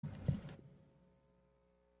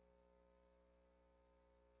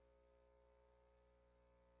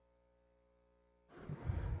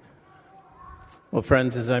Well,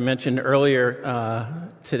 friends, as I mentioned earlier,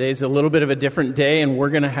 today's a little bit of a different day, and we're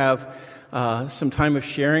going to have some time of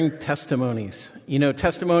sharing testimonies. You know,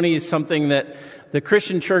 testimony is something that the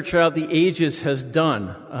Christian church throughout the ages has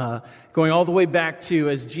done, going all the way back to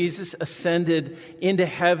as Jesus ascended into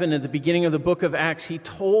heaven at the beginning of the book of Acts. He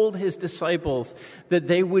told his disciples that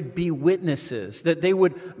they would be witnesses, that they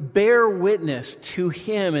would bear witness to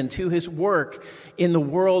him and to his work in the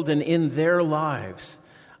world and in their lives.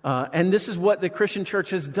 And this is what the Christian church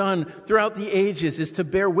has done throughout the ages, is to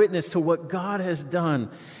bear witness to what God has done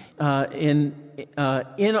in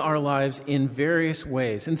our lives in various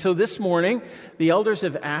ways. And so this morning, the elders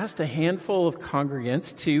have asked a handful of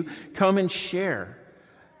congregants to come and share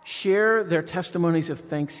their testimonies of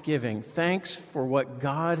thanksgiving. Thanks for what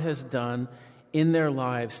God has done in their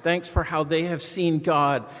lives. Thanks for how they have seen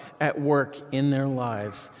God at work in their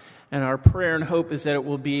lives. And our prayer and hope is that it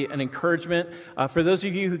will be an encouragement. For those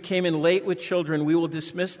of you who came in late with children, we will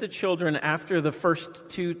dismiss the children after the first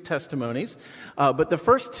two testimonies. But the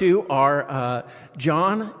first two are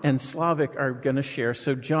John and Slavik are going to share.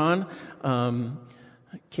 So John,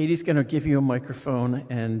 Katie's going to give you a microphone,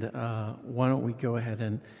 and why don't we go ahead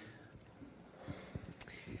and...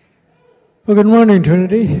 Well, good morning,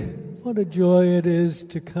 Trinity. What a joy it is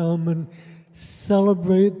to come and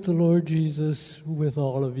celebrate the Lord Jesus with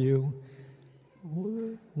all of you.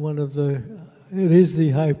 It is the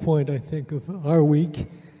high point, I think, of our week,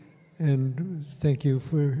 and thank you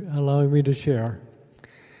for allowing me to share.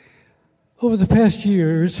 Over the past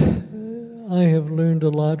years, I have learned a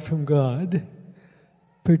lot from God,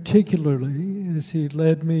 particularly as He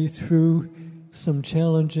led me through some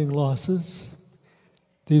challenging losses.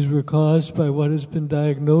 These were caused by what has been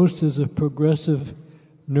diagnosed as a progressive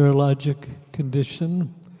neurologic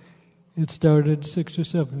condition. It started 6 or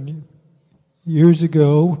 7 years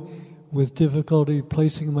ago with difficulty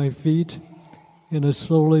placing my feet, and it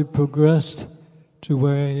slowly progressed to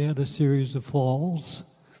where I had a series of falls.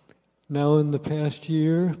 Now in the past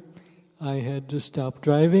year, I had to stop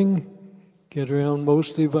driving, get around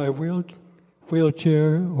mostly by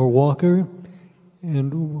wheelchair or walker,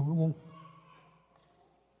 and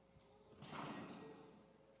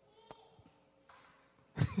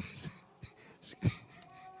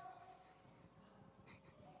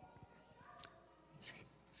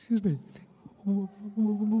excuse me,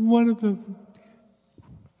 one of the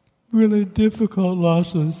really difficult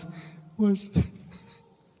losses was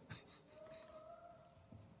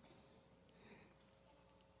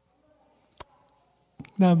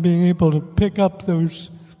not being able to pick up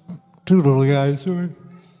those two little guys who were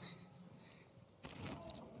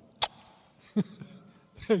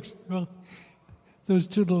thanks. Well, those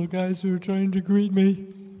two little guys who were trying to greet me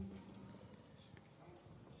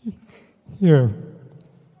here.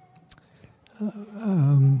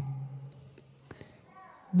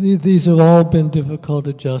 These have all been difficult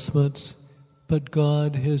adjustments, but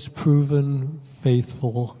God has proven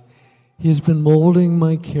faithful. He has been molding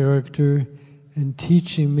my character and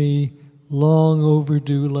teaching me long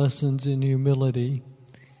overdue lessons in humility.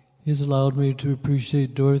 He has allowed me to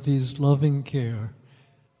appreciate Dorothy's loving care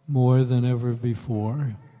more than ever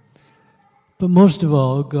before. But most of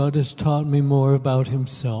all, God has taught me more about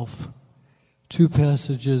Himself. Two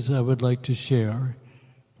passages I would like to share.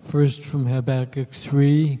 First, from Habakkuk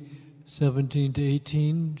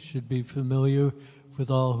 3:17-18, should be familiar with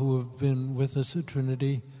all who have been with us at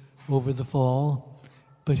Trinity over the fall.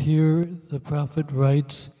 But here the prophet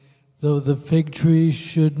writes, "Though the fig tree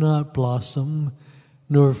should not blossom,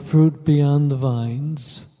 nor fruit be on the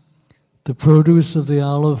vines, the produce of the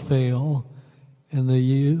olive fail, and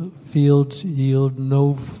the fields yield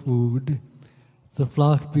no food, the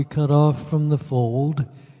flock be cut off from the fold,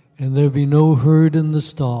 and there be no herd in the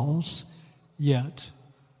stalls, yet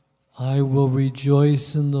I will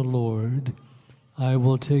rejoice in the Lord. I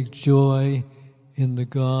will take joy in the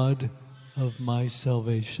God of my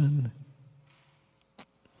salvation."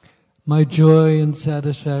 My joy and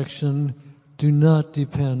satisfaction do not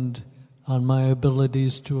depend on my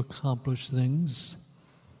abilities to accomplish things.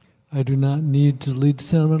 I do not need to lead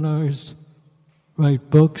seminars,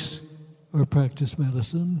 write books, or practice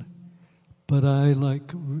medicine, but I,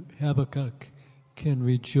 like Habakkuk, can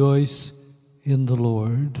rejoice in the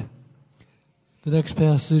Lord. The next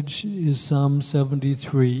passage is Psalm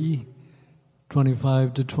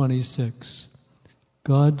 73:25-26.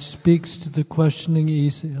 God speaks to the questioning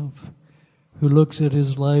Asaph, who looks at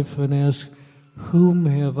his life and asks, "Whom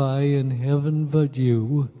have I in heaven but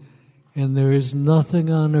you? And there is nothing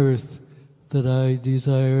on earth that I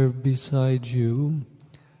desire beside you.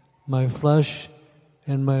 My flesh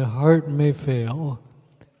and my heart may fail,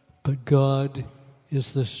 but God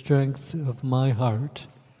is the strength of my heart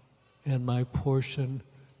and my portion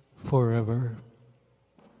forever.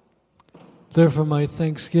 Therefore, my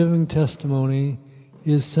Thanksgiving testimony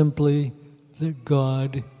is simply that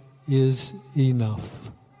God is enough.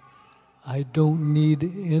 I don't need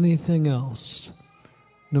anything else.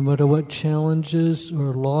 No matter what challenges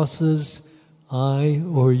or losses I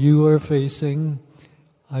or you are facing,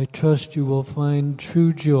 I trust you will find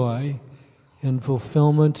true joy and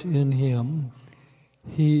fulfillment in Him.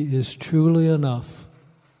 He is truly enough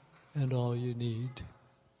and all you need.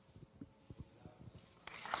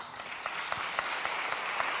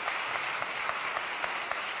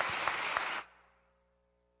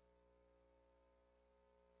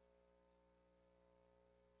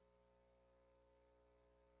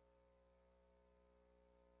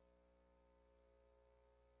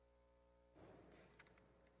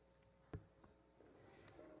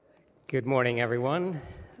 Good morning, everyone.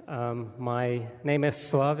 My name is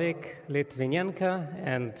Slavik Litvinenko,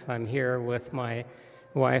 and I'm here with my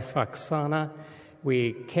wife, Oksana.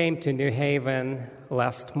 We came to New Haven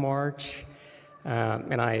last March,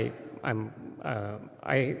 and I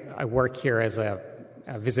work here as a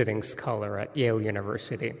visiting scholar at Yale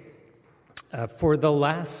University. For the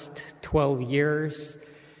last 12 years,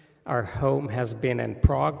 our home has been in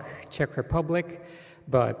Prague, Czech Republic,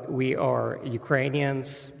 but we are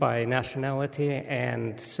Ukrainians by nationality,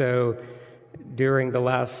 and so during the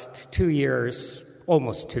last 2 years,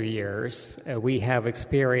 almost 2 years, we have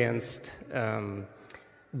experienced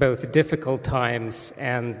both difficult times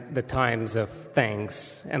and the times of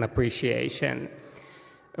thanks and appreciation.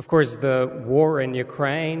 Of course, the war in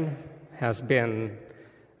Ukraine has been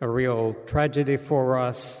a real tragedy for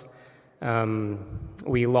us.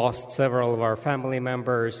 We lost several of our family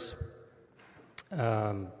members.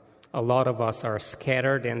 A lot of us are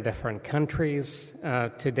scattered in different countries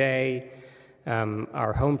today.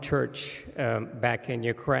 Our home church back in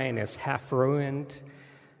Ukraine is half ruined.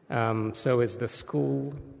 So is the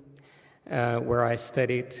school where I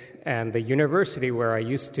studied. And the university where I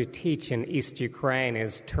used to teach in East Ukraine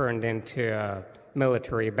is turned into a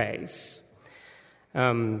military base.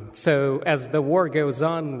 So as the war goes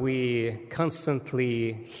on, we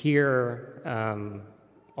constantly hear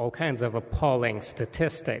all kinds of appalling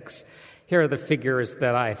statistics. Here are the figures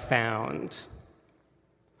that I found.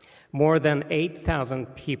 More than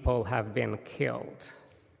 8,000 people have been killed.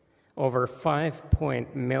 Over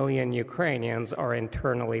 5 million Ukrainians are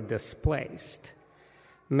internally displaced.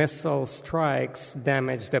 Missile strikes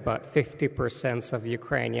damaged about 50% of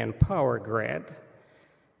Ukrainian power grid,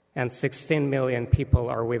 and 16 million people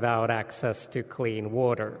are without access to clean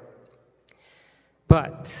water.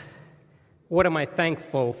 But what am I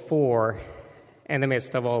thankful for in the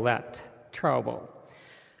midst of all that trouble?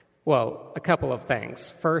 Well, a couple of things.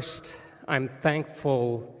 First, I'm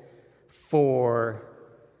thankful for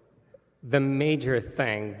the major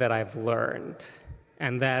thing that I've learned,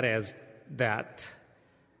 and that is that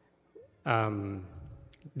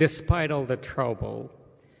despite all the trouble,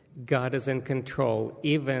 God is in control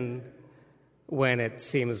even when it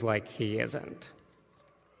seems like He isn't.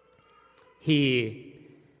 He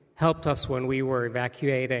helped us when we were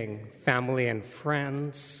evacuating family and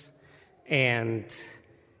friends, and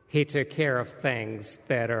He took care of things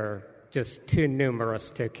that are just too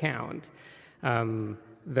numerous to count.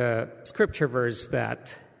 The scripture verse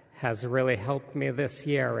that has really helped me this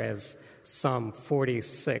year is Psalm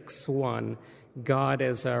 46:1. God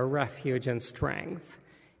is our refuge and strength.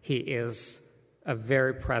 He is a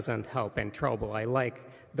very present help in trouble. I like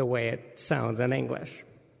the way it sounds in English.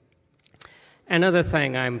 Another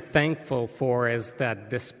thing I'm thankful for is that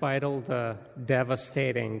despite all the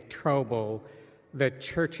devastating trouble, the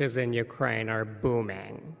churches in Ukraine are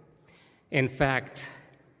booming. In fact,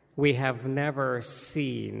 we have never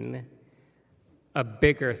seen a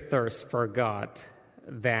bigger thirst for God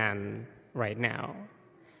than right now,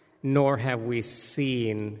 nor have we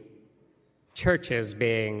seen churches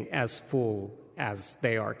being as full as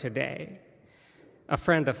they are today. A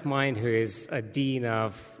friend of mine who is a dean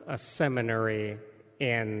of a seminary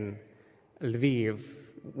in Lviv,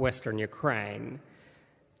 Western Ukraine,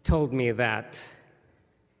 told me that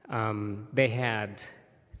they had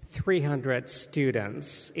 300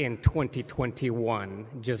 students in 2021,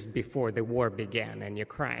 just before the war began in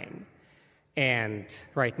Ukraine. And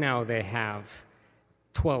right now they have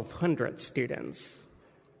 1,200 students.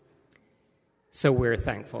 So we're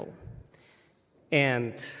thankful.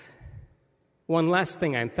 And one last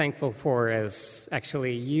thing I'm thankful for is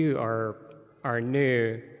actually you are our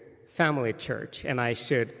new family church. And I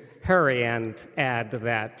should hurry and add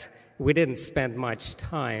that we didn't spend much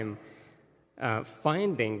time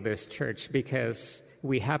finding this church because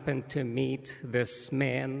we happened to meet this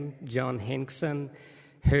man, John Hinkson,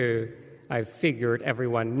 who I figured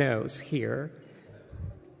everyone knows here.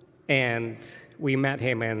 And we met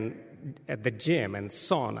him at the gym and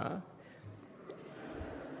sauna.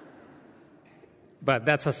 But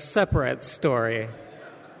that's a separate story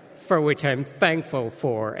for which I'm thankful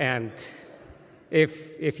for. And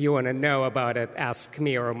if you want to know about it, ask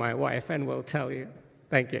me or my wife and we'll tell you.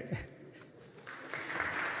 Thank you.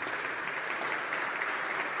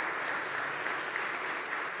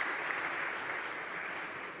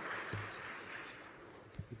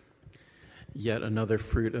 Yet another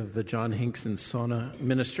fruit of the John Hinkson sauna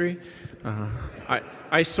ministry.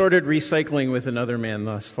 I started recycling with another man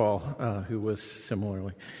last fall who was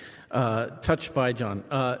similarly touched by John.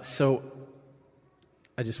 So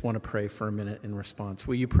I just want to pray for a minute in response.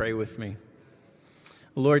 Will you pray with me?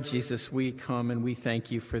 Lord Jesus, we come and we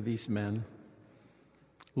thank you for these men.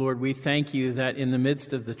 Lord, we thank you that in the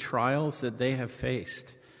midst of the trials that they have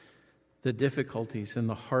faced, the difficulties and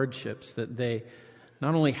the hardships that they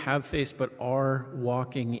not only have faced, but are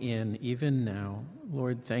walking in even now.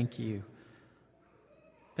 Lord, thank you.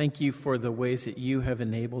 Thank you for the ways that you have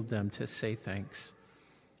enabled them to say thanks,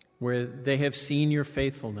 where they have seen your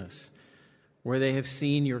faithfulness, where they have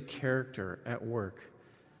seen your character at work.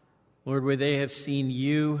 Lord, where they have seen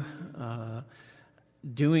you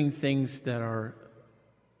doing things that are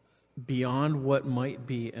beyond what might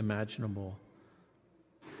be imaginable.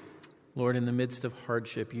 Lord, in the midst of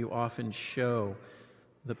hardship, you often show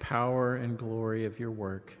the power and glory of your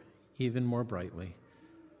work even more brightly.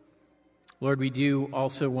 Lord, we do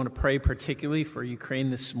also want to pray particularly for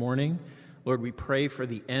Ukraine this morning. Lord, we pray for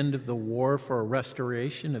the end of the war, for a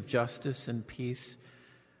restoration of justice and peace.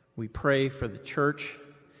 We pray for the church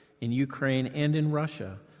in Ukraine and in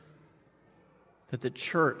Russia, that the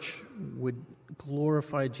church would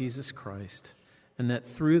glorify Jesus Christ, and that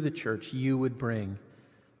through the church you would bring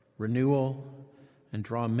renewal and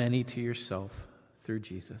draw many to yourself through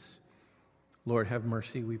Jesus. Lord, have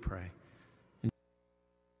mercy, we pray.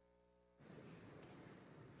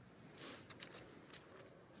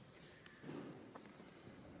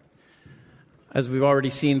 As we've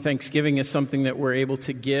already seen, Thanksgiving is something that we're able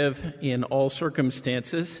to give in all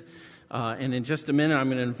circumstances. And in just a minute, I'm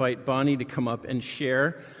going to invite Bonnie to come up and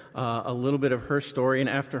share a little bit of her story. And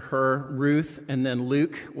after her, Ruth and then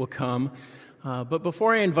Luke will come. But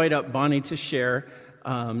before I invite up Bonnie to share,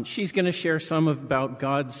 she's going to share some about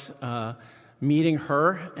God's meeting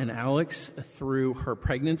her and Alex through her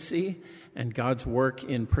pregnancy and God's work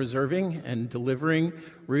in preserving and delivering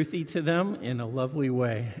Ruthie to them in a lovely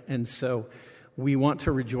way. And so we want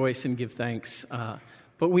to rejoice and give thanks.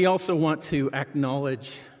 But we also want to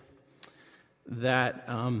acknowledge that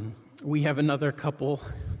we have another couple,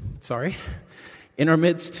 in our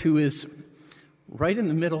midst who is right in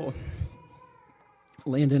the middle.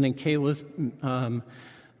 Landon and Kayla's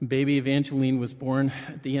baby Evangeline was born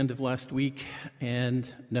at the end of last week,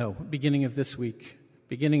 beginning of this week.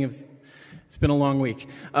 It's been a long week.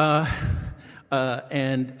 And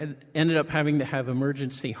ended up having to have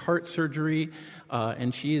emergency heart surgery,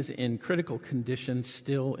 and she is in critical condition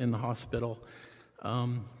still in the hospital.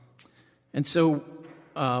 And so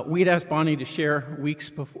we'd asked Bonnie to share weeks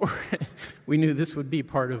before we knew this would be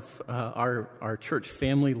part of our church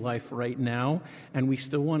family life right now, and we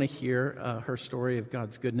still want to hear her story of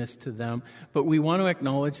God's goodness to them. But we want to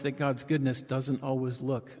acknowledge that God's goodness doesn't always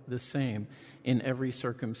look the same in every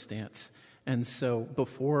circumstance. And so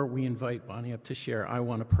before we invite Bonnie up to share, I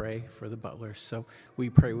want to pray for the Butlers. So will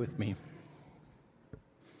you pray with me?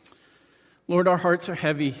 Lord, our hearts are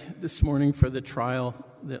heavy this morning for the trial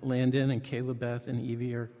that Landon and Kayla Beth and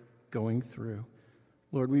Evie are going through.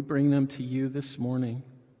 Lord, we bring them to you this morning.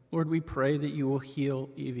 Lord, we pray that you will heal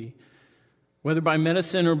Evie, whether by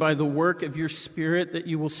medicine or by the work of your Spirit, that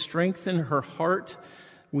you will strengthen her heart.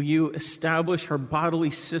 Will you establish her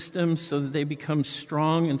bodily systems so that they become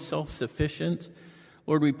strong and self-sufficient?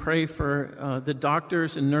 Lord, we pray for the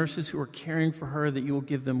doctors and nurses who are caring for her, that you will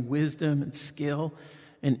give them wisdom and skill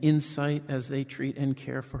and insight as they treat and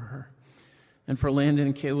care for her. And for Landon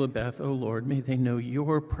and Kayla Beth, oh Lord, may they know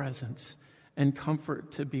your presence and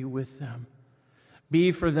comfort to be with them.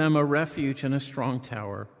 Be for them a refuge and a strong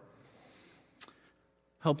tower.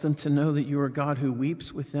 Help them to know that you are God who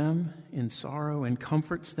weeps with them in sorrow and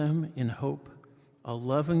comforts them in hope, a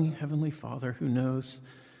loving Heavenly Father who knows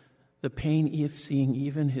the pain of seeing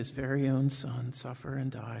even his very own son suffer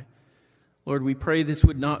and die. Lord, we pray this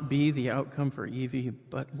would not be the outcome for Evie,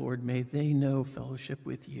 but Lord, may they know fellowship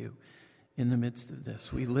with you in the midst of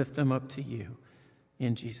this. We lift them up to you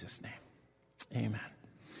in Jesus' name. Amen.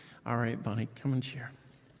 All right, Bonnie, come and share.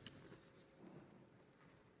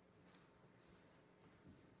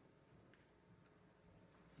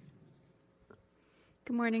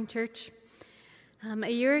 Good morning, church.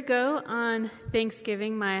 A year ago on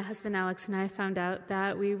Thanksgiving, my husband Alex and I found out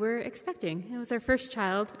that we were expecting. It was our first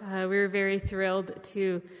child. We were very thrilled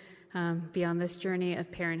to be on this journey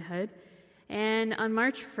of parenthood. And on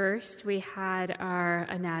March 1st, we had our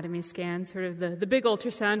anatomy scan, sort of the big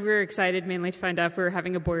ultrasound. We were excited mainly to find out if we were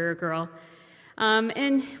having a boy or a girl.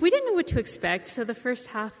 And we didn't know what to expect, so the first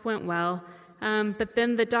half went well. But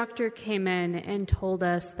then the doctor came in and told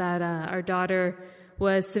us that our daughter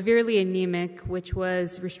was severely anemic, which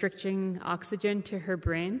was restricting oxygen to her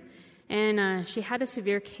brain. And she had a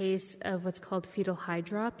severe case of what's called fetal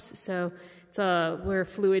hydrops. So it's where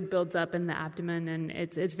fluid builds up in the abdomen, and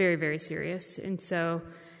it's very, very serious. And so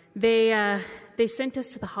they sent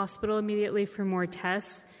us to the hospital immediately for more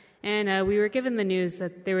tests. And we were given the news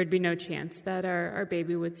that there would be no chance that our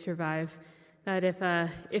baby would survive, that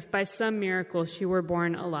if by some miracle she were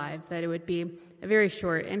born alive, that it would be a very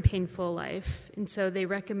short and painful life. And so they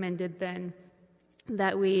recommended then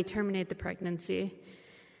that we terminate the pregnancy.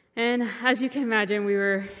 And as you can imagine, we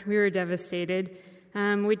were devastated.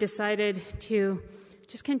 We decided to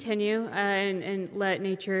just continue and let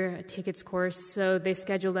nature take its course. So they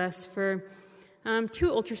scheduled us for 2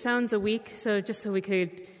 ultrasounds a week, so we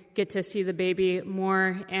could get to see the baby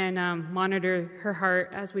more and monitor her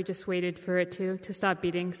heart as we just waited for it to stop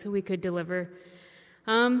beating so we could deliver.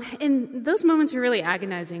 And those moments were really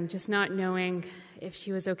agonizing, just not knowing if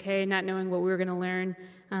she was okay, not knowing what we were going to learn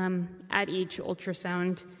at each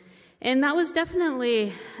ultrasound. And that was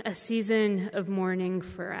definitely a season of mourning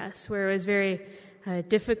for us, where it was very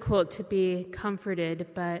difficult to be comforted.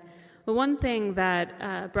 But the one thing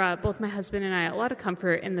that brought both my husband and I a lot of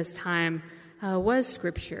comfort in this time was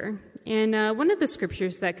Scripture. And one of the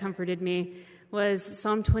scriptures that comforted me was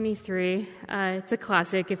Psalm 23. It's a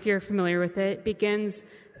classic, if you're familiar with it. It begins,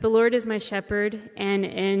 "The Lord is my shepherd," and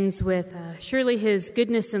ends with, "Surely his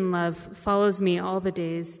goodness and love follows me all the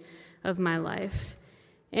days of my life."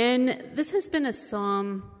 And this has been a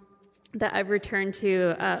psalm that I've returned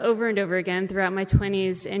to over and over again throughout my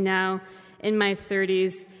 20s and now in my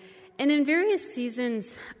 30s. And in various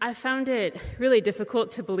seasons, I found it really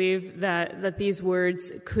difficult to believe that these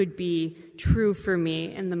words could be true for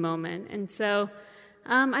me in the moment. And so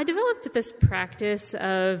I developed this practice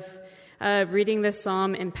of reading this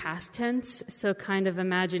psalm in past tense, so kind of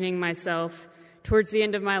imagining myself towards the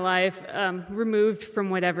end of my life, removed from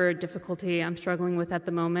whatever difficulty I'm struggling with at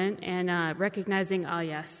the moment, and recognizing,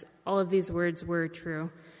 yes, all of these words were true.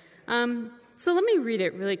 So let me read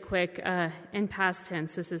it really quick in past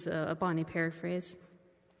tense. This is a Bonnie paraphrase.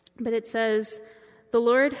 But it says, "The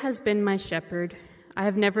Lord has been my shepherd. I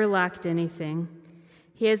have never lacked anything.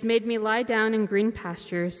 He has made me lie down in green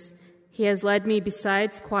pastures. He has led me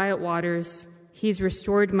beside quiet waters. He's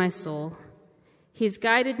restored my soul. He's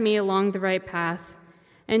guided me along the right path.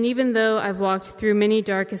 And even though I've walked through many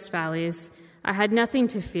darkest valleys, I had nothing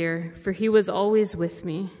to fear, for he was always with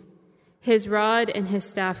me. His rod and his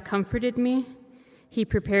staff comforted me. He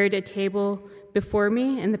prepared a table before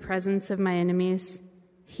me in the presence of my enemies.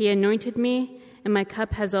 He anointed me, and my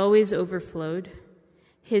cup has always overflowed.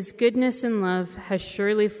 His goodness and love has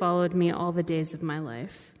surely followed me all the days of my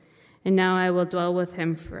life, and now I will dwell with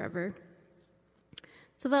him forever."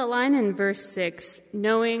 So that line in verse 6,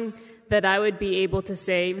 knowing that I would be able to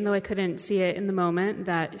say, even though I couldn't see it in the moment,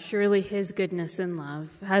 that surely his goodness and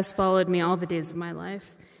love has followed me all the days of my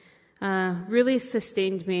life, really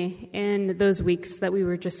sustained me in those weeks that we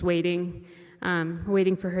were just waiting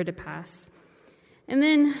for her to pass. And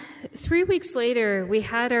then 3 weeks later, we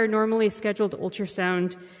had our normally scheduled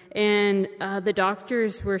ultrasound, and the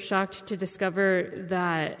doctors were shocked to discover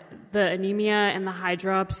that the anemia and the high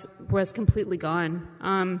drops was completely gone.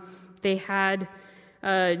 They had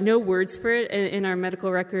no words for it. In our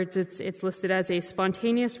medical records, it's listed as a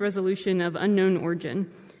spontaneous resolution of unknown origin.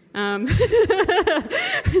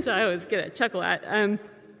 Which I always get a chuckle at.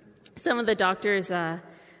 Some of the doctors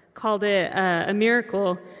called it a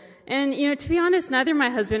miracle. And, to be honest, neither my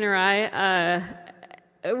husband or I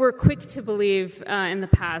were quick to believe in the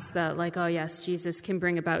past that, yes, Jesus can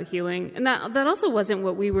bring about healing. And that also wasn't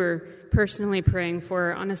what we were personally praying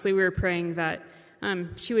for. Honestly, we were praying that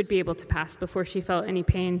she would be able to pass before she felt any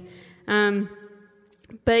pain.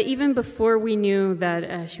 But even before we knew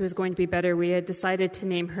that she was going to be better, we had decided to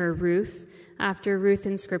name her Ruth, after Ruth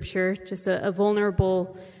in Scripture, just a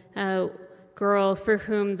vulnerable girl for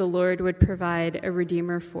whom the Lord would provide a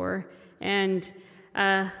redeemer for. And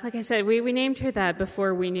like I said, we named her that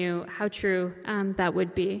before we knew how true that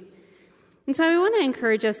would be. And so I want to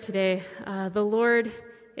encourage us today. The Lord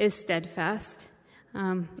is steadfast.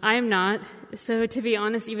 I am not. So to be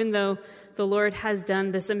honest, even though the Lord has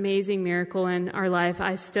done this amazing miracle in our life,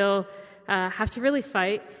 I still have to really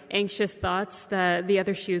fight anxious thoughts that the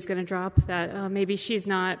other shoe is going to drop, that maybe she's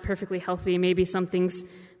not perfectly healthy, maybe something's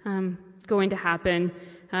going to happen,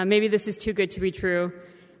 maybe this is too good to be true.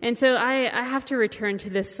 And so I have to return to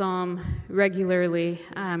this psalm regularly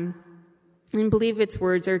and believe its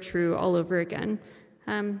words are true all over again.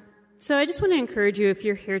 So I just want to encourage you, if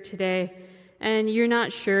you're here today and you're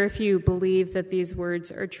not sure if you believe that these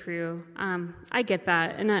words are true, I get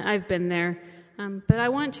that, and I've been there. But I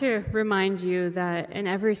want to remind you that in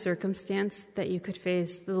every circumstance that you could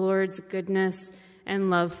face, the Lord's goodness and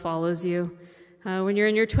love follows you. When you're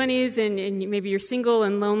in your 20s and maybe you're single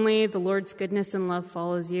and lonely, the Lord's goodness and love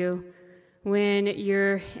follows you. When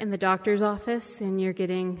you're in the doctor's office and you're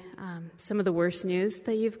getting some of the worst news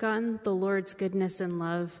that you've gotten, the Lord's goodness and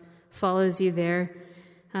love follows you there.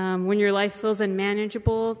 When your life feels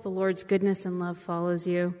unmanageable, the Lord's goodness and love follows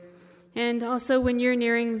you. And also when you're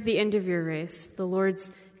nearing the end of your race, the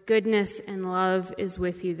Lord's goodness and love is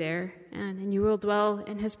with you there, and you will dwell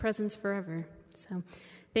in his presence forever. So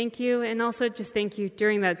thank you, and also just thank you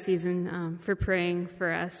during that season for praying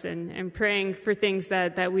for us and praying for things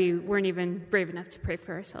that we weren't even brave enough to pray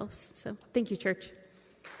for ourselves. So thank you, church.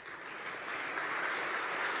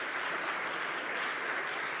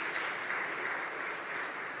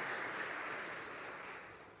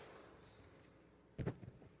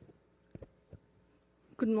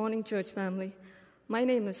 Good morning, church family. My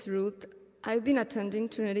name is Ruth. I've been attending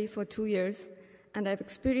Trinity for 2 years, and I've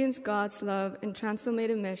experienced God's love in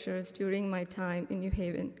transformative measures during my time in New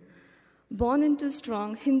Haven. Born into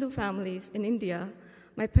strong Hindu families in India,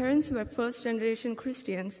 my parents were first-generation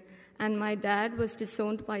Christians, and my dad was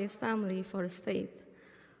disowned by his family for his faith.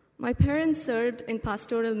 My parents served in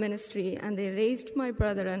pastoral ministry, and they raised my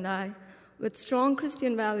brother and I with strong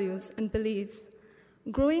Christian values and beliefs.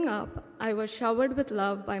 Growing up, I was showered with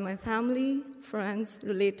love by my family, friends,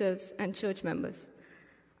 relatives, and church members.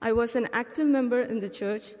 I was an active member in the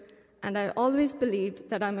church, and I always believed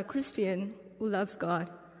that I'm a Christian who loves God.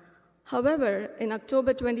 However, in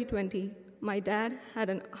October 2020, my dad had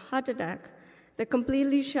a heart attack that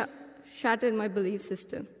completely shattered my belief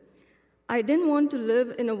system. I didn't want to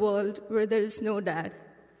live in a world where there is no dad.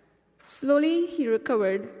 Slowly, he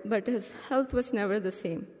recovered, but his health was never the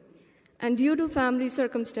same. And due to family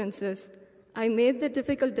circumstances, I made the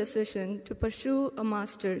difficult decision to pursue a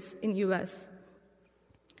master's in US.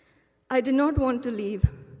 I did not want to leave.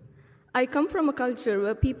 I come from a culture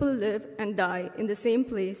where people live and die in the same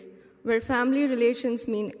place, where family relations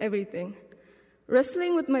mean everything.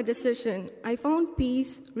 Wrestling with my decision, I found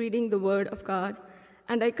peace reading the Word of God,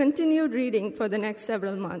 and I continued reading for the next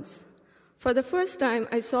several months. For the first time,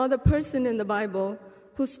 I saw the person in the Bible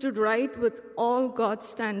who stood right with all God's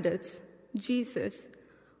standards, Jesus,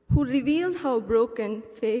 who revealed how broken,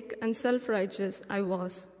 fake, and self-righteous I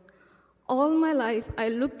was. All my life, I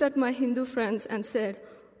looked at my Hindu friends and said,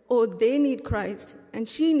 oh, they need Christ, and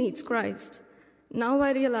she needs Christ. Now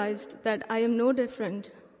I realized that I am no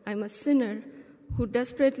different. I'm a sinner who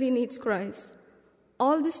desperately needs Christ.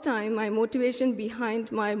 All this time, my motivation behind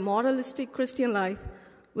my moralistic Christian life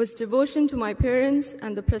was devotion to my parents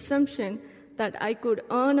and the presumption that I could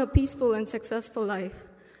earn a peaceful and successful life.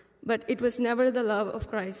 But it was never the love of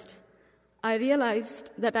Christ. I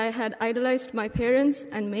realized that I had idolized my parents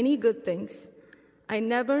and many good things. I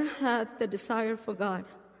never had the desire for God.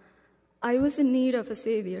 I was in need of a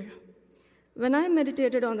Savior. When I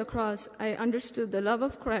meditated on the cross, I understood the love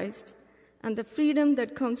of Christ and the freedom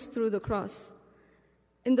that comes through the cross.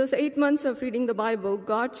 In those 8 months of reading the Bible,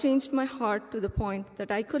 God changed my heart to the point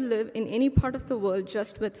that I could live in any part of the world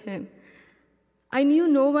just with Him. I knew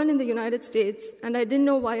no one in the United States, and I didn't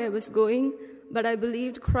know why I was going, but I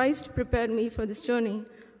believed Christ prepared me for this journey.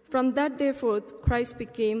 From that day forth, Christ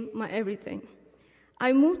became my everything.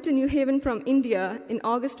 I moved to New Haven from India in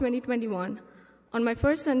August 2021. On my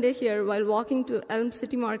first Sunday here, while walking to Elm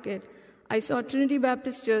City Market, I saw Trinity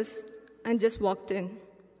Baptist Church and just walked in.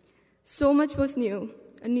 So much was new,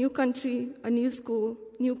 a new country, a new school,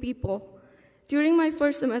 new people. During my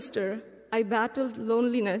first semester, I battled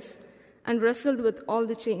loneliness and wrestled with all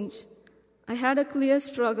the change. I had a clear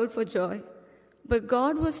struggle for joy, but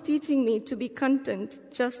God was teaching me to be content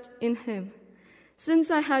just in Him.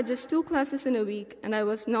 Since I had just 2 classes in a week and I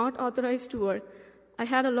was not authorized to work, I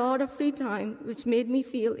had a lot of free time, which made me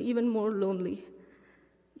feel even more lonely.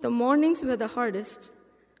 The mornings were the hardest,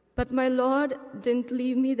 but my Lord didn't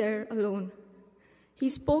leave me there alone. He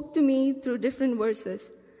spoke to me through different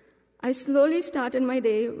verses. I slowly started my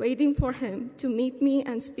day waiting for him to meet me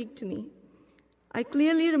and speak to me. I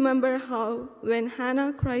clearly remember how, when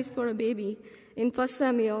Hannah cries for a baby in 1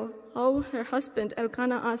 Samuel, how her husband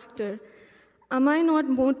Elkanah asked her, "Am I not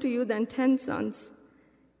more to you than 10 sons?"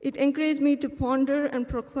 It encouraged me to ponder and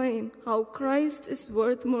proclaim how Christ is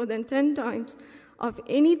worth more than 10 times of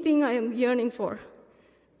anything I am yearning for.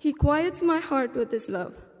 He quiets my heart with his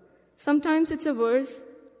love. Sometimes it's a verse,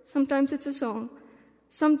 sometimes it's a song,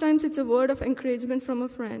 sometimes it's a word of encouragement from a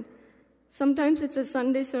friend, sometimes it's a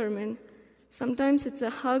Sunday sermon, sometimes it's a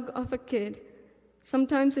hug of a kid,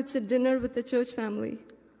 sometimes it's a dinner with the church family.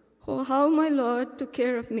 Oh, how my Lord took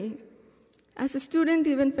care of me. As a student,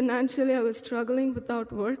 even financially, I was struggling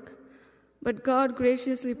without work, but God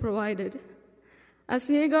graciously provided. As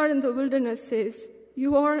Hagar in the wilderness says,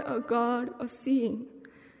 "You are a God of seeing."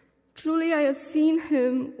 Truly, I have seen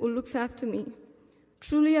him who looks after me.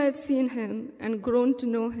 Truly, I have seen him and grown to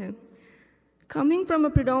know him. Coming from a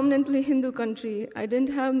predominantly Hindu country, I didn't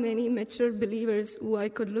have many mature believers who I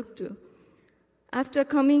could look to. After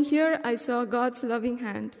coming here, I saw God's loving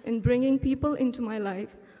hand in bringing people into my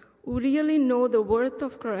life who really know the worth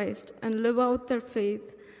of Christ and live out their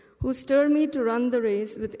faith, who stir me to run the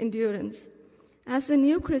race with endurance. As a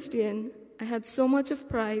new Christian, I had so much of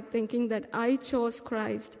pride thinking that I chose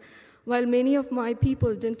Christ, while many of my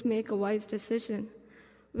people didn't make a wise decision.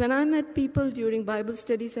 When I met people during Bible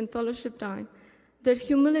studies and fellowship time, their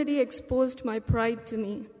humility exposed my pride to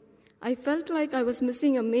me. I felt like I was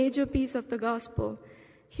missing a major piece of the gospel.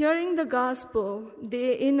 Hearing the gospel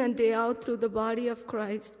day in and day out through the body of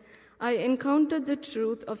Christ, I encountered the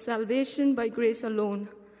truth of salvation by grace alone.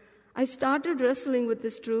 I started wrestling with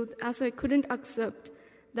this truth as I couldn't accept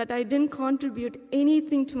that I didn't contribute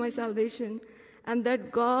anything to my salvation and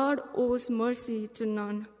that God owes mercy to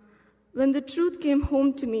none. When the truth came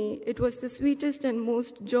home to me, it was the sweetest and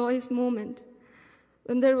most joyous moment.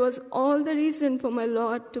 When there was all the reason for my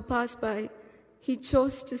Lord to pass by, he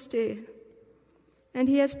chose to stay. And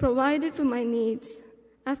he has provided for my needs.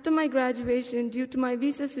 After my graduation, due to my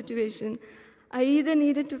visa situation, I either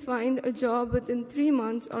needed to find a job within 3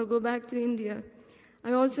 months or go back to India.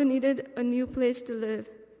 I also needed a new place to live.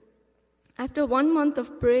 After 1 month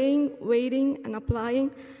of praying, waiting, and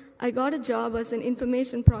applying, I got a job as an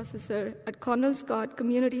information processor at Cornell Scott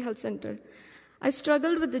Community Health Center. I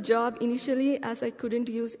struggled with the job initially as I couldn't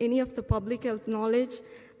use any of the public health knowledge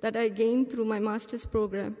that I gained through my master's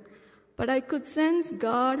program. But I could sense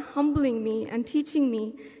God humbling me and teaching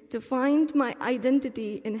me to find my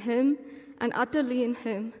identity in him and utterly in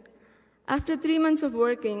him. After 3 months of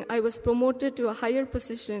working, I was promoted to a higher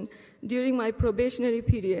position during my probationary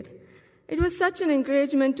period. It was such an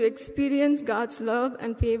encouragement to experience God's love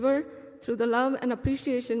and favor through the love and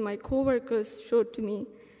appreciation my coworkers showed to me.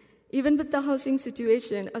 Even with the housing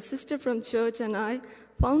situation, a sister from church and I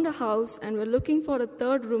found a house and were looking for a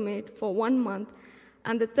third roommate for 1 month,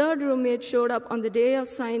 and the third roommate showed up on the day of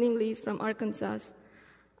signing lease from Arkansas.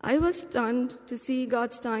 I was stunned to see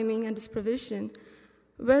God's timing and his provision.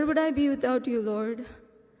 Where would I be without you, Lord?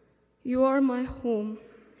 You are my home.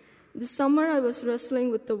 This summer I was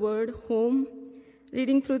wrestling with the word home,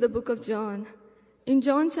 reading through the book of John. In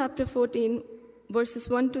John chapter 14, verses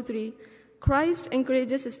 1 to 3, Christ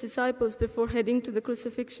encourages his disciples before heading to the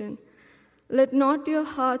crucifixion. Let not your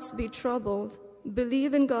hearts be troubled.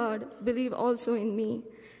 Believe in God, believe also in me.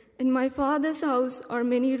 In my Father's house are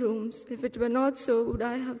many rooms. If it were not so, would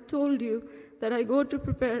I have told you that I go to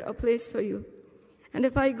prepare a place for you? And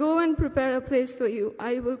if I go and prepare a place for you,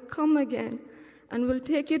 I will come again and will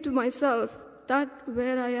take you to myself, that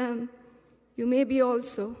where I am, you may be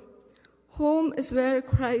also. Home is where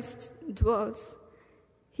Christ dwells.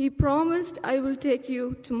 He promised, I will take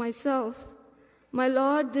you to myself. My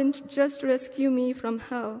Lord didn't just rescue me from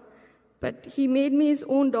hell, but he made me his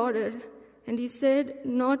own daughter, and he said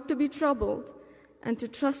not to be troubled and to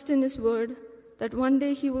trust in his word that one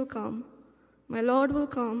day he will come. My Lord will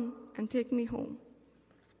come and take me home.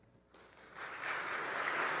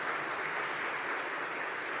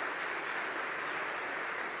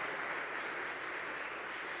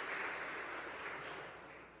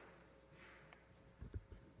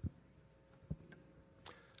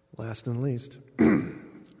 Last and least,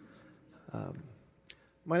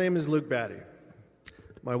 my name is Luke Batty.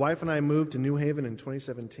 My wife and I moved to New Haven in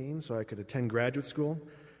 2017 so I could attend graduate school,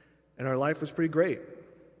 and our life was pretty great.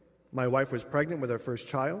 My wife was pregnant with our first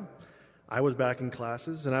child, I was back in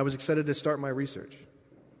classes, and I was excited to start my research.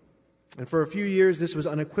 And for a few years, this was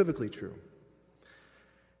unequivocally true.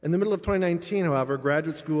 In the middle of 2019, however,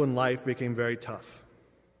 graduate school and life became very tough.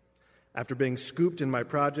 After being scooped in my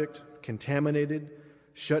project, contaminated,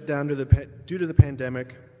 shut down due to the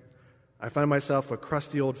pandemic, I found myself a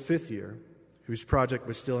crusty old fifth year whose project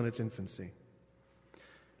was still in its infancy.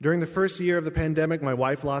 During the first year of the pandemic, my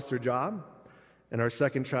wife lost her job, and our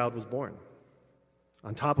second child was born.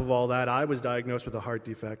 On top of all that, I was diagnosed with a heart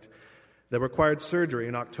defect that required surgery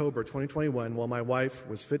in October 2021, while my wife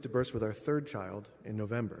was fit to burst with our third child in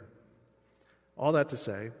November. All that to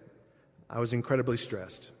say, I was incredibly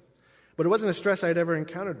stressed. But it wasn't a stress I had ever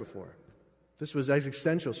encountered before. This was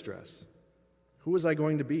existential stress. Who was I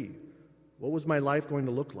going to be? What was my life going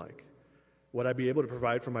to look like? Would I be able to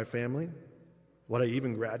provide for my family? Would I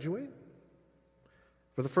even graduate?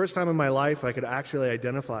 For the first time in my life, I could actually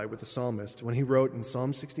identify with the psalmist when he wrote in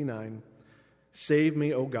Psalm 69, "Save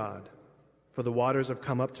me, O God, for the waters have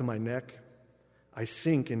come up to my neck. I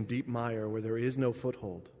sink in deep mire where there is no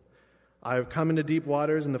foothold. I have come into deep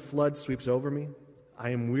waters, and the flood sweeps over me. I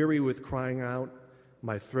am weary with crying out.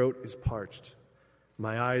 My throat is parched.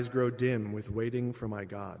 My eyes grow dim with waiting for my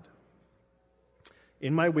God."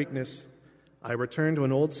 In my weakness, I returned to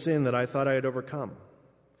an old sin that I thought I had overcome.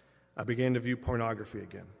 I began to view pornography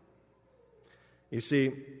again. You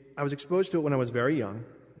see, I was exposed to it when I was very young,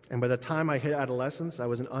 and by the time I hit adolescence, I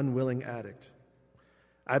was an unwilling addict.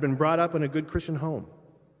 I had been brought up in a good Christian home.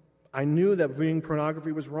 I knew that viewing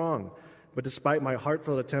pornography was wrong, but despite my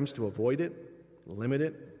heartfelt attempts to avoid it, limit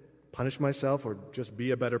it, punish myself, or just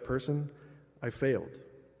be a better person, I failed.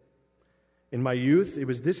 In my youth, it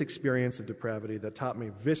was this experience of depravity that taught me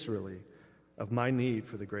viscerally of my need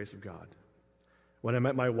for the grace of God. When I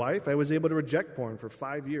met my wife, I was able to reject porn for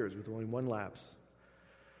 5 years with only one lapse.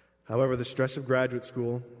 However, the stress of graduate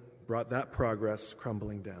school brought that progress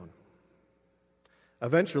crumbling down.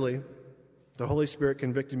 Eventually, the Holy Spirit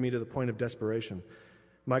convicted me to the point of desperation.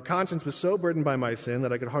 My conscience was so burdened by my sin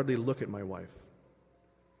that I could hardly look at my wife.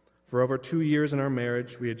 For over 2 years in our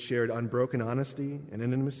marriage, we had shared unbroken honesty and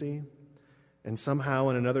intimacy, and somehow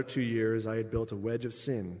in another 2 years, I had built a wedge of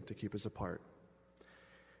sin to keep us apart.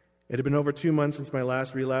 It had been over 2 months since my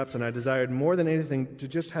last relapse, and I desired more than anything to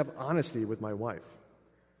just have honesty with my wife.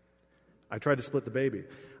 I tried to split the baby.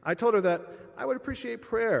 I told her that I would appreciate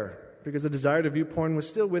prayer because the desire to view porn was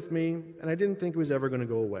still with me, and I didn't think it was ever going to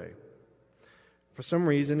go away. For some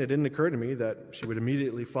reason, it didn't occur to me that she would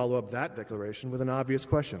immediately follow up that declaration with an obvious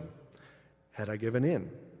question. Had I given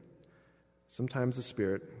in? Sometimes the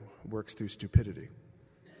Spirit works through stupidity.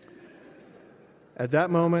 At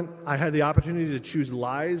that moment, I had the opportunity to choose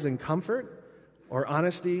lies and comfort or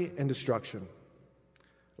honesty and destruction.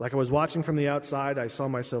 Like I was watching from the outside, I saw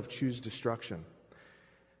myself choose destruction.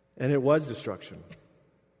 And it was destruction.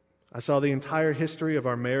 I saw the entire history of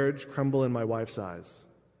our marriage crumble in my wife's eyes.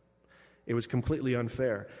 It was completely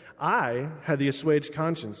unfair. I had the assuaged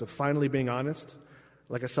conscience of finally being honest,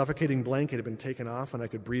 like a suffocating blanket had been taken off and I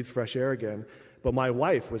could breathe fresh air again, but my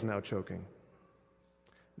wife was now choking.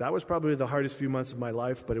 That was probably the hardest few months of my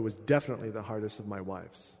life, but it was definitely the hardest of my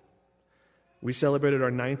wife's. We celebrated our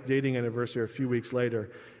 9th dating anniversary a few weeks later,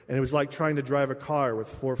 and it was like trying to drive a car with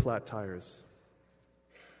 4 flat tires.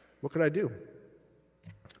 What could I do?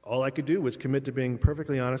 All I could do was commit to being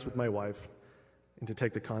perfectly honest with my wife and to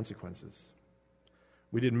take the consequences.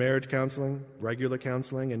 We did marriage counseling, regular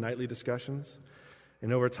counseling, and nightly discussions,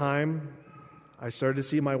 and over time, I started to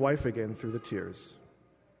see my wife again through the tears.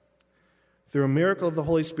 Through a miracle of the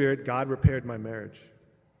Holy Spirit, God repaired my marriage.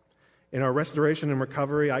 In our restoration and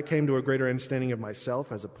recovery, I came to a greater understanding of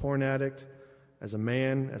myself as a porn addict, as a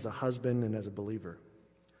man, as a husband, and as a believer.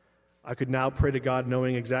 I could now pray to God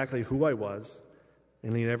knowing exactly who I was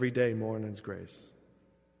and lean every day more on His grace.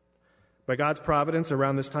 By God's providence,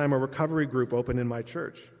 around this time, a recovery group opened in my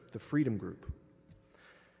church, the Freedom Group.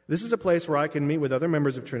 This is a place where I can meet with other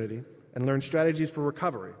members of Trinity and learn strategies for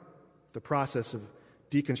recovery, the process of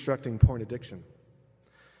deconstructing porn addiction.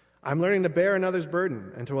 I'm learning to bear another's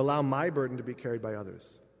burden and to allow my burden to be carried by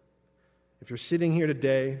others. If you're sitting here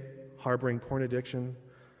today harboring porn addiction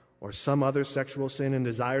or some other sexual sin and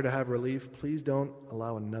desire to have relief, please don't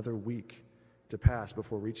allow another week to pass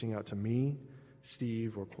before reaching out to me,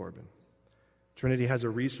 Steve, or Corbin. Trinity has a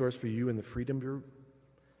resource for you in the Freedom Group.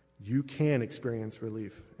 You can experience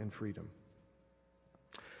relief and freedom.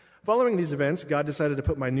 Following these events, God decided to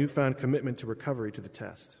put my newfound commitment to recovery to the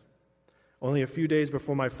test. Only a few days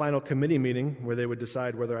before my final committee meeting, where they would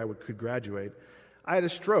decide whether I could graduate, I had a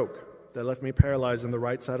stroke that left me paralyzed on the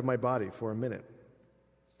right side of my body for a minute.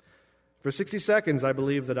 For 60 seconds, I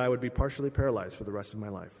believed that I would be partially paralyzed for the rest of my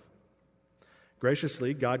life.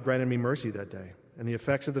 Graciously, God granted me mercy that day, and the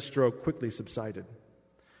effects of the stroke quickly subsided.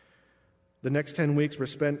 The next 10 weeks were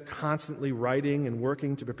spent constantly writing and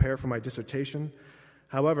working to prepare for my dissertation.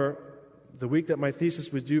 However, the week that my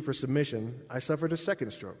thesis was due for submission, I suffered a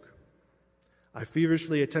second stroke. I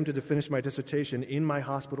feverishly attempted to finish my dissertation in my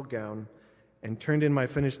hospital gown and turned in my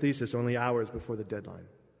finished thesis only hours before the deadline.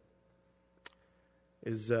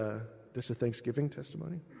 Is this a Thanksgiving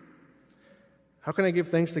testimony? How can I give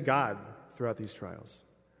thanks to God throughout these trials?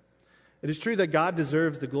 It is true that God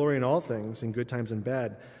deserves the glory in all things, in good times and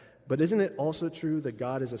bad, but isn't it also true that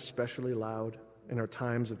God is especially loud in our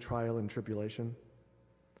times of trial and tribulation?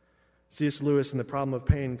 C.S. Lewis in The Problem of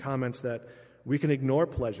Pain comments that we can ignore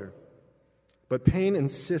pleasure, but pain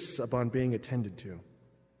insists upon being attended to.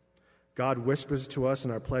 God whispers to us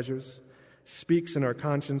in our pleasures, speaks in our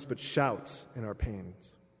conscience, but shouts in our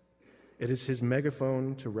pains. It is his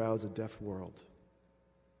megaphone to rouse a deaf world.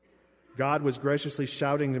 God was graciously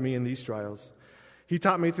shouting to me in these trials. He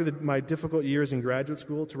taught me through my difficult years in graduate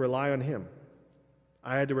school to rely on him.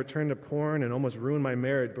 I had to return to porn and almost ruin my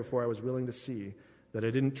marriage before I was willing to see that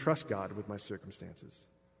I didn't trust God with my circumstances.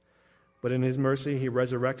 But in his mercy, he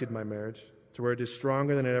resurrected my marriage to where it is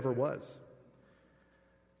stronger than it ever was.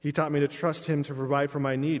 He taught me to trust him to provide for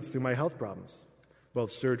my needs through my health problems,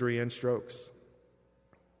 both surgery and strokes.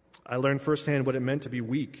 I learned firsthand what it meant to be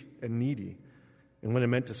weak and needy and what it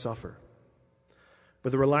meant to suffer.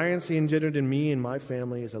 But the reliance he engendered in me and my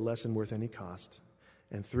family is a lesson worth any cost,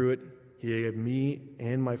 and through it, he gave me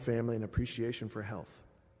and my family an appreciation for health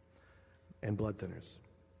and blood thinners.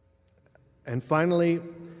 And finally,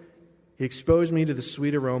 he exposed me to the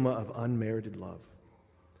sweet aroma of unmerited love.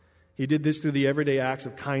 He did this through the everyday acts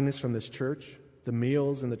of kindness from this church, the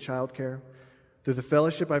meals and the childcare, through the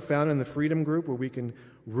fellowship I found in the Freedom Group where we can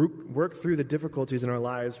work through the difficulties in our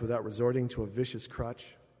lives without resorting to a vicious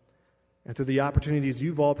crutch, and through the opportunities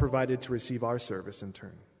you've all provided to receive our service in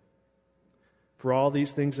turn. For all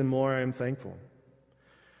these things and more, I am thankful.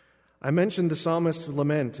 I mentioned the psalmist's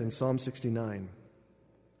lament in Psalm 69.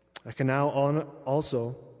 I can now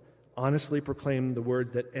also honestly proclaim the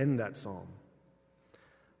words that end that psalm.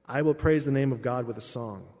 I will praise the name of God with a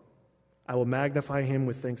song. I will magnify him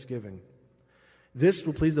with thanksgiving. This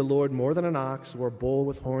will please the Lord more than an ox or a bull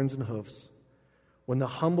with horns and hoofs. When the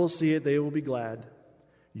humble see it, they will be glad.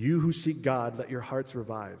 You who seek God, let your hearts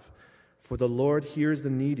revive. For the Lord hears the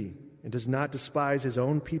needy and does not despise his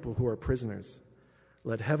own people who are prisoners.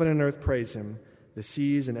 Let heaven and earth praise him, the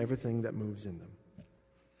seas and everything that moves in them.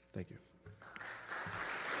 Thank you.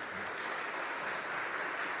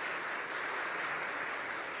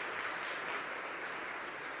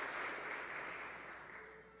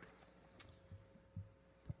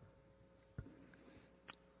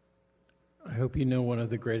 I hope you know one of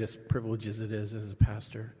the greatest privileges it is as a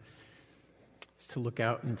pastor is to look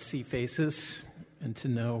out and see faces and to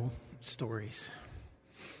know stories.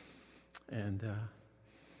 And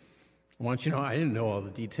I want you to know I didn't know all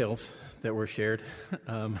the details that were shared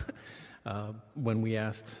when we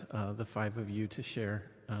asked the five of you to share.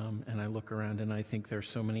 And I look around and I think there's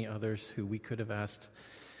so many others who we could have asked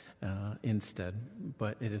instead,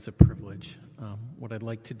 but it is a privilege. What I'd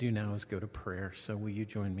like to do now is go to prayer, so will you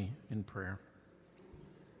join me in prayer?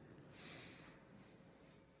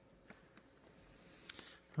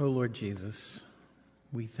 Oh, Lord Jesus,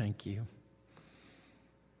 we thank you.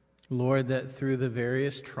 Lord, that through the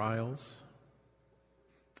various trials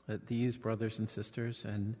that these brothers and sisters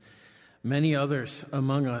and many others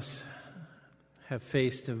among us have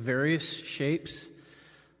faced of various shapes,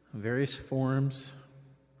 various forms,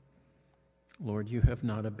 Lord, you have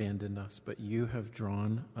not abandoned us, but you have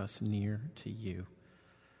drawn us near to you.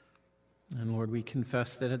 And Lord, we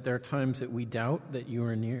confess that there are times that we doubt that you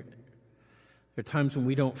are near. There are times when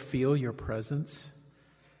we don't feel your presence.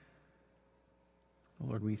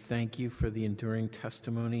 Lord, we thank you for the enduring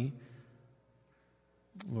testimony,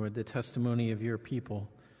 Lord, the testimony of your people.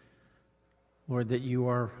 Lord, that you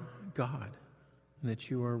are God, and that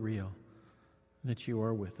you are real, and that you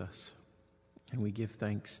are with us. And we give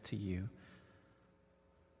thanks to you.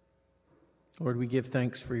 Lord, we give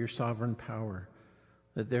thanks for your sovereign power,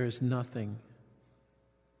 that there is nothing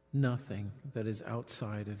that is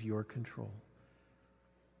outside of your control,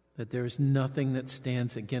 that there is nothing that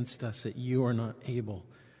stands against us that you are not able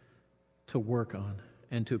to work on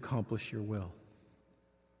and to accomplish your will.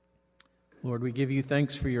 Lord, we give you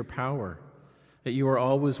thanks for your power, that you are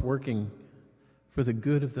always working for the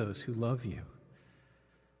good of those who love you.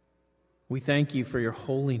 We thank you for your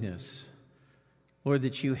holiness, Lord,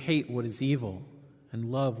 that you hate what is evil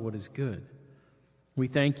and love what is good. We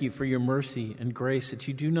thank you for your mercy and grace, that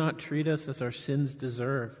you do not treat us as our sins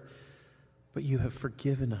deserve, but you have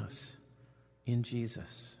forgiven us in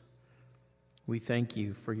Jesus. We thank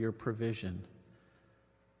you for your provision,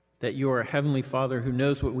 that you are a heavenly Father who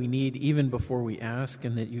knows what we need even before we ask,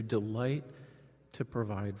 and that you delight to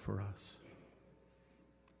provide for us.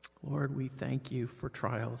 Lord, we thank you for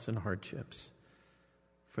trials and hardships,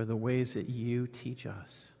 for the ways that you teach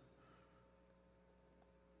us.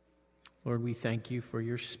 Lord, we thank you for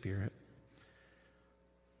your Spirit,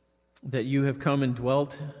 that you have come and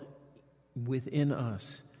dwelt within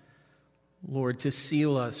us, Lord, to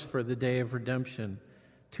seal us for the day of redemption,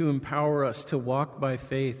 to empower us to walk by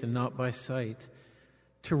faith and not by sight,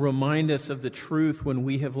 to remind us of the truth when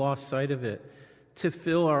we have lost sight of it, to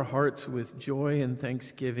fill our hearts with joy and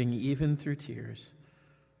thanksgiving, even through tears.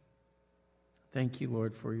 Thank you,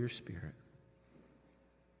 Lord, for your Spirit.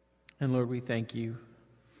 And Lord, we thank you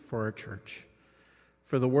for our church,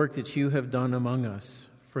 for the work that you have done among us,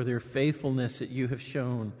 for their faithfulness that you have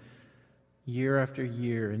shown year after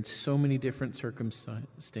year in so many different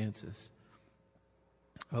circumstances.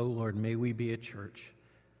 Oh, Lord, may we be a church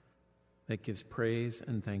that gives praise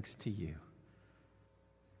and thanks to you.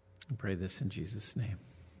 I pray this in Jesus' name.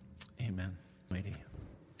 Amen. Mighty.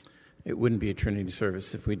 It wouldn't be a Trinity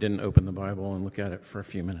service if we didn't open the Bible and look at it for a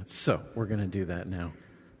few minutes. So we're going to do that now.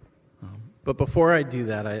 But before I do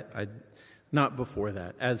that, not before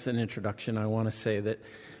that, as an introduction, I want to say that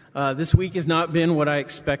this week has not been what I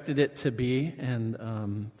expected it to be,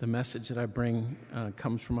 and the message that I bring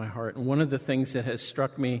comes from my heart. And one of the things that has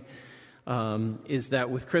struck me is that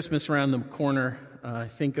with Christmas around the corner, I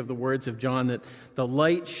think of the words of John, that the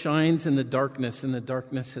light shines in the darkness, and the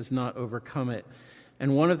darkness has not overcome it.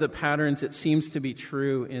 And one of the patterns that seems to be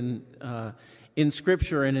true in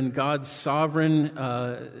Scripture and in God's sovereign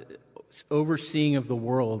overseeing of the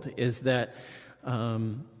world is that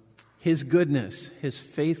his goodness, his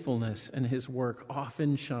faithfulness, and his work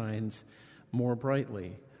often shines more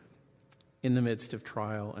brightly in the midst of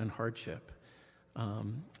trial and hardship.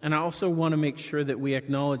 And I also want to make sure that we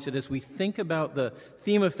acknowledge that as we think about the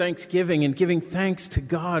theme of Thanksgiving and giving thanks to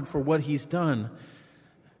God for what he's done,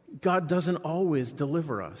 God doesn't always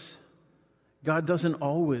deliver us. God doesn't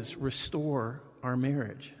always restore our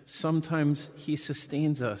marriage. Sometimes he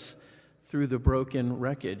sustains us through the broken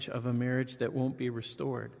wreckage of a marriage that won't be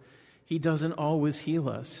restored. He doesn't always heal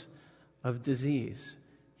us of disease.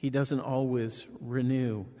 He doesn't always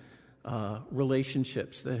renew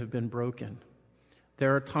relationships that have been broken.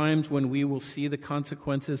 There are times when we will see the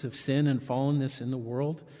consequences of sin and fallenness in the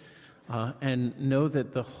world and know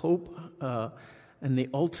that the hope and the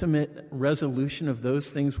ultimate resolution of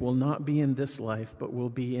those things will not be in this life, but will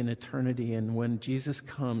be in eternity and when Jesus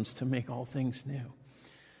comes to make all things new.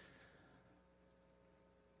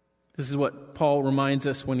 This is what Paul reminds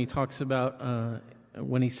us when he talks about,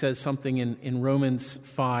 when he says something in Romans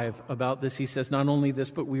 5 about this. He says, not only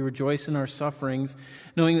this, but we rejoice in our sufferings,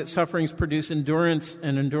 knowing that sufferings produce endurance,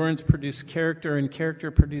 and endurance produces character, and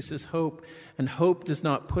character produces hope. And hope does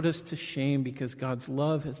not put us to shame because God's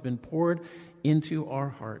love has been poured into our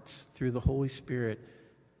hearts through the Holy Spirit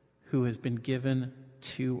who has been given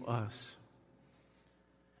to us.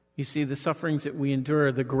 You see, the sufferings that we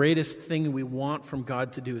endure, the greatest thing we want from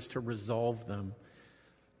God to do is to resolve them.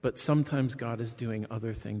 But sometimes God is doing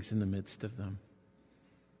other things in the midst of them.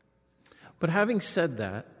 But having said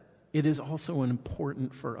that, it is also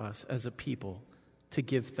important for us as a people to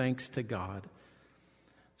give thanks to God.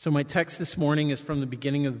 So my text this morning is from the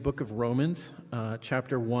beginning of the book of Romans,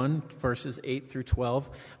 chapter 1, verses 8 through 12.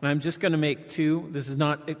 And I'm just going to make two. This is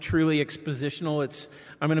not truly expositional.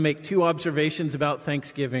 I'm going to make two observations about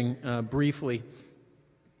Thanksgiving briefly.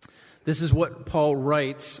 This is what Paul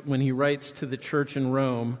writes when he writes to the church in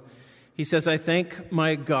Rome. He says, I thank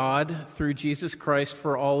my God through Jesus Christ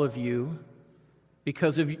for all of you,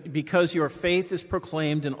 because your faith is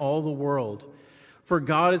proclaimed in all the world. For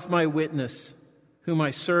God is my witness, whom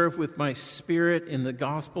I serve with my spirit in the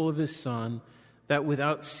gospel of his Son, that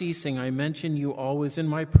without ceasing I mention you always in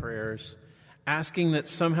my prayers, asking that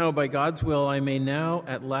somehow by God's will I may now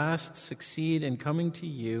at last succeed in coming to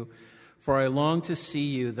you, for I long to see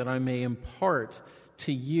you, that I may impart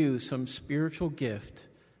to you some spiritual gift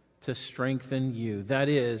to strengthen you. That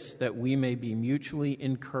is, that we may be mutually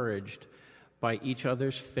encouraged by each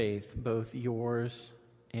other's faith, both yours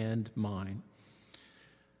and mine.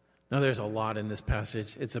 Now, there's a lot in this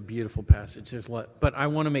passage. It's a beautiful passage. There's a lot, but I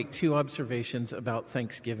want to make two observations about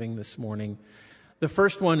Thanksgiving this morning. The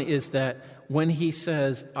first one is that when he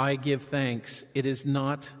says, I give thanks, it is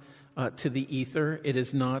not to the ether, it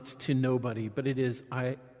is not to nobody, but it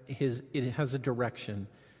has a direction.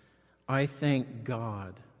 I thank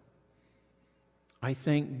God. I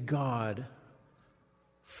thank God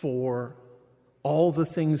for all the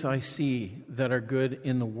things I see that are good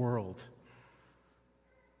in the world.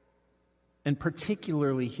 And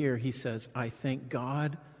particularly here, he says, I thank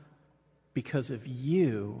God because of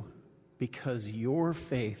you, because your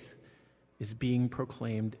faith is being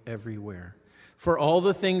proclaimed everywhere. For all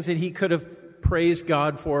the things that he could have praised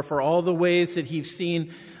God for all the ways that he's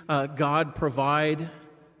seen God provide,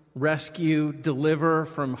 rescue, deliver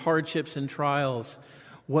from hardships and trials,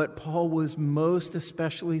 what Paul was most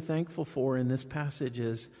especially thankful for in this passage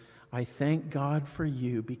is, I thank God for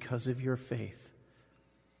you because of your faith.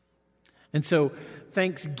 And so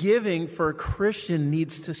thanksgiving for a Christian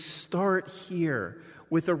needs to start here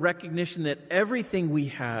with a recognition that everything we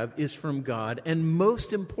have is from God, and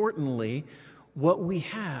most importantly, what we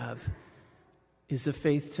have is the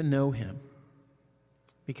faith to know him.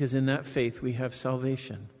 Because in that faith we have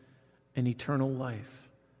salvation and eternal life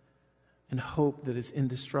and hope that is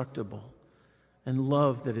indestructible and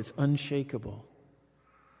love that is unshakable.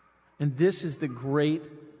 And this is the great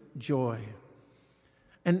joy.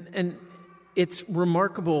 And it's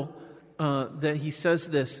remarkable that he says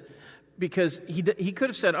this, because he could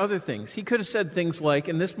have said other things. He could have said things like,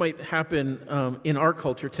 and this might happen in our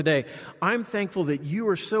culture today, I'm thankful that you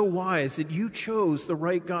are so wise that you chose the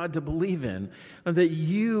right God to believe in, and that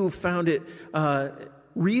you found it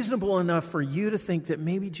reasonable enough for you to think that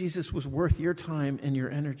maybe Jesus was worth your time and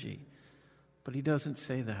your energy. But he doesn't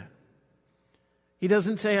say that. He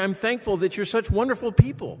doesn't say, I'm thankful that you're such wonderful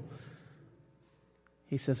people.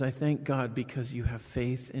 He says, I thank God because you have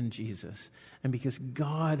faith in Jesus and because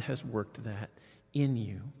God has worked that in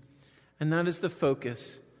you. And that is the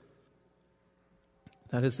focus.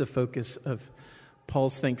 That is the focus of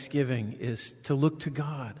Paul's thanksgiving, is to look to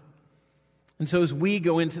God. And so as we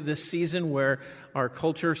go into this season where our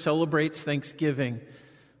culture celebrates Thanksgiving,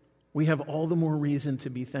 we have all the more reason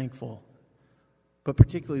to be thankful. But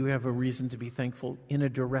particularly we have a reason to be thankful in a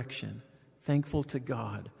direction, thankful to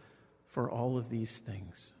God for all of these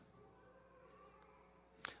things.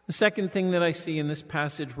 The second thing that I see in this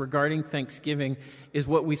passage regarding thanksgiving is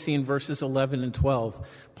what we see in verses 11 and 12.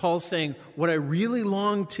 Paul's saying, what I really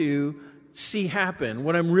long to see happen,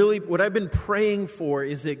 what I've been praying for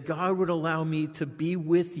is that God would allow me to be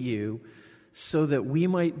with you so that we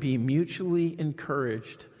might be mutually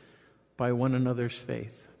encouraged by one another's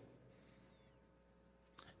faith.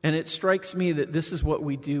 And it strikes me that this is what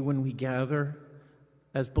we do when we gather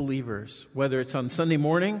as believers, whether it's on Sunday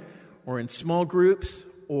morning or in small groups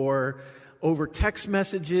or over text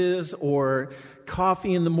messages or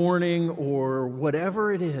coffee in the morning or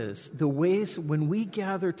whatever it is. The ways when we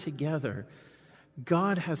gather together,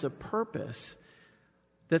 God has a purpose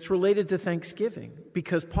that's related to thanksgiving,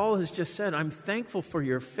 because Paul has just said, I'm thankful for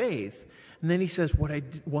your faith. And then he says, what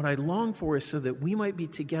I long for is so that we might be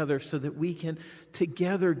together, so that we can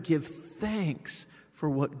together give thanks for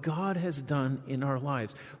what God has done in our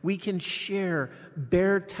lives. We can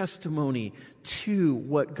bear testimony to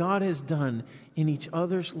what God has done in each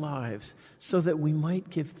other's lives, so that we might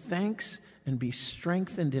give thanks and be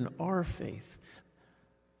strengthened in our faith.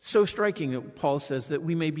 So striking that Paul says that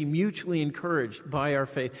we may be mutually encouraged by our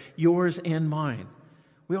faith, yours and mine.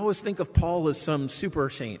 We always think of Paul as some super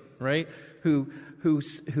saint, right? Who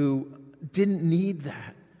didn't need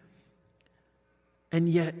that. And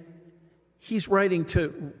yet, he's writing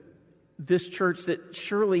to this church that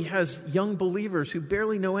surely has young believers who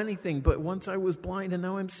barely know anything, but once I was blind and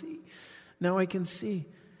now I can see.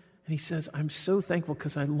 And he says, I'm so thankful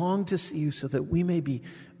because I long to see you so that we may be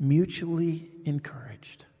mutually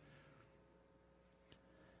encouraged.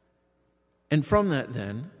 And from that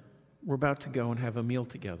then, we're about to go and have a meal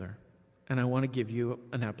together. And I want to give you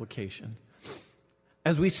an application.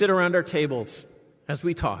 As we sit around our tables, as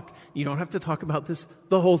we talk, you don't have to talk about this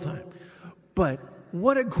the whole time. But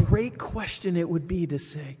what a great question it would be to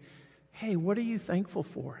say, hey, what are you thankful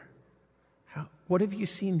for? What have you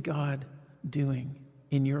seen God doing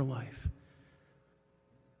in your life?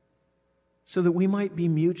 So that we might be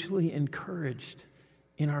mutually encouraged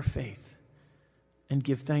in our faith and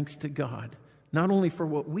give thanks to God, not only for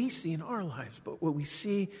what we see in our lives, but what we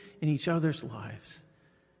see in each other's lives.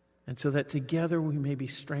 And so that together we may be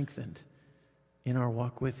strengthened in our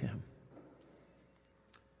walk with him.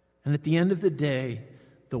 And at the end of the day,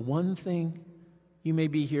 the one thing you may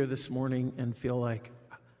be here this morning and feel like,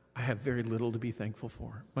 I have very little to be thankful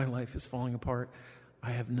for. My life is falling apart.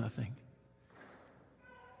 I have nothing.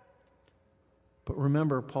 But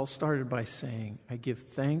remember, Paul started by saying, I give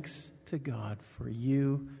thanks to God for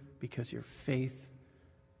you because your faith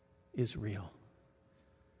is real.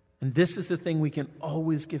 And this is the thing we can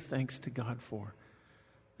always give thanks to God for.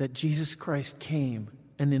 That Jesus Christ came,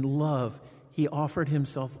 and in love, he offered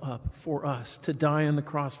himself up for us to die on the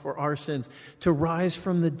cross for our sins, to rise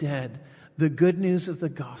from the dead, the good news of the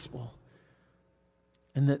gospel,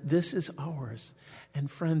 and that this is ours.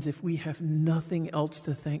 And friends, if we have nothing else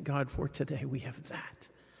to thank God for today, we have that.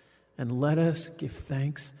 And let us give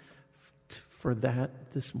thanks for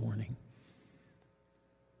that this morning.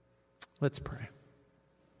 Let's pray.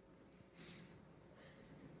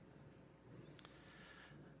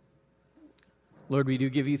 Lord, we do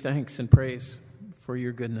give you thanks and praise for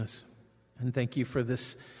your goodness. And thank you for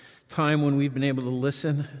this time when we've been able to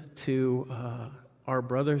listen to our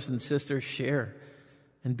brothers and sisters share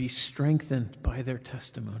and be strengthened by their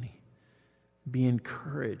testimony. Be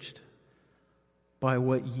encouraged by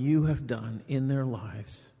what you have done in their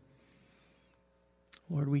lives.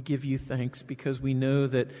 Lord, we give you thanks because we know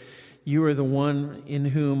that you are the one in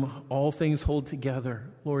whom all things hold together.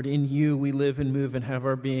 Lord, in you we live and move and have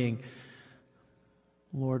our being.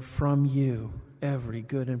 Lord, from you every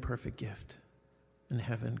good and perfect gift in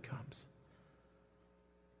heaven comes.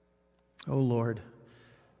 Oh Lord,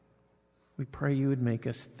 we pray you would make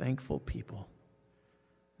us thankful people.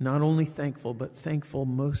 Not only thankful, but thankful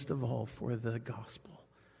most of all for the gospel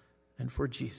and for Jesus.